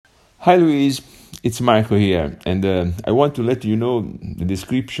Hi Luis, it's Marco here, and I want to let you know the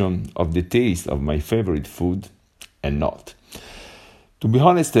description of the taste of my favorite food and not. To be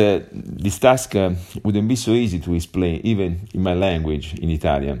honest, this task wouldn't be so easy to explain, even in my language, in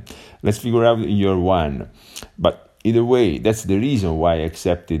Italian. Let's figure out your one. But either way, that's the reason why I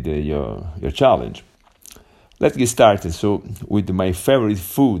accepted your challenge. Let's get started. So, with my favorite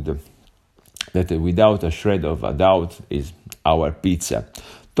food, that without a shred of a doubt is our pizza,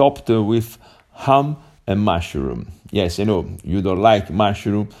 topped with ham and mushroom. Yes, I know you don't like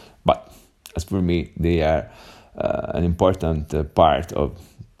mushroom, but as for me, they are an important part of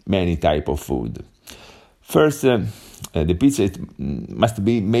many type of food. First, the pizza must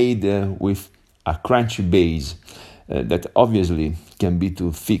be made with a crunchy base that obviously can be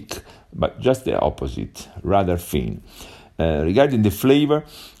too thick, but just the opposite, rather thin. Regarding the flavor,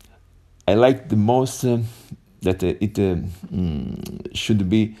 I like the most that it should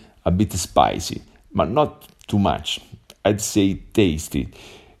be a bit spicy, but not too much. I'd say tasty.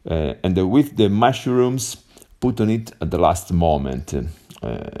 And with the mushrooms, put on it at the last moment,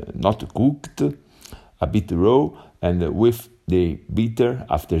 not cooked, a bit raw, and with the bitter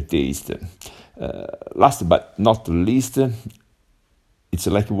aftertaste. Last but not least, it's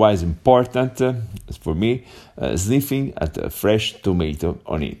likewise important for me, sniffing at a fresh tomato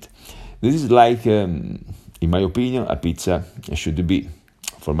on it. This is like, in my opinion, a pizza should be,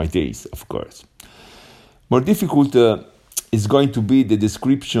 for my taste, of course. More difficult is going to be the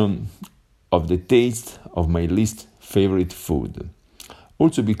description of the taste of my least favorite food.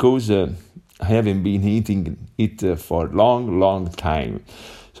 Also because I haven't been eating it for a long time.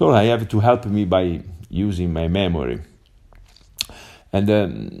 So I have to help me by using my memory.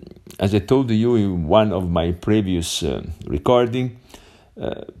 And as I told you in one of my previous recording,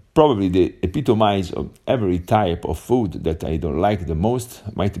 probably the epitomize of every type of food that I don't like the most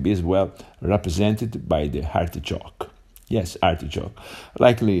might be as well represented by the artichoke. Yes, artichoke.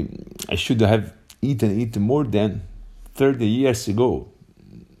 Likely I should have eaten it more than 30 years ago,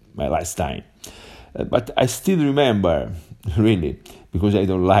 my last time. But I still remember, really, because I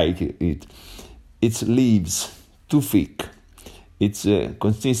don't like it, its leaves too thick, its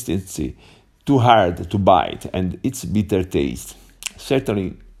consistency too hard to bite, and its bitter taste.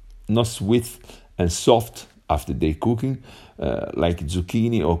 Certainly not sweet and soft after the cooking, like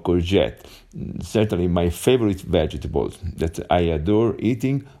zucchini or courgette. Certainly my favorite vegetables that I adore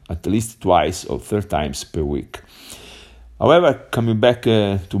eating at least twice or 3 times per week. However, coming back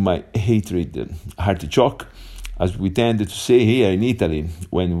to my hatred artichoke, as we tend to say here in Italy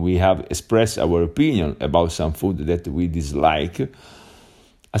when we have expressed our opinion about some food that we dislike,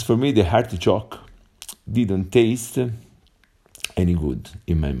 as for me the artichoke didn't taste any good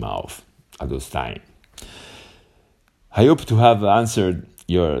in my mouth at those time. I hope to have answered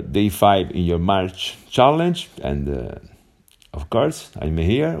your day 5 in your March challenge, and of course I'm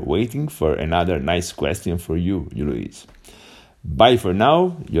here waiting for another nice question for you, Luis. Bye for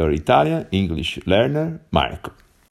now, your Italian English learner, Marco.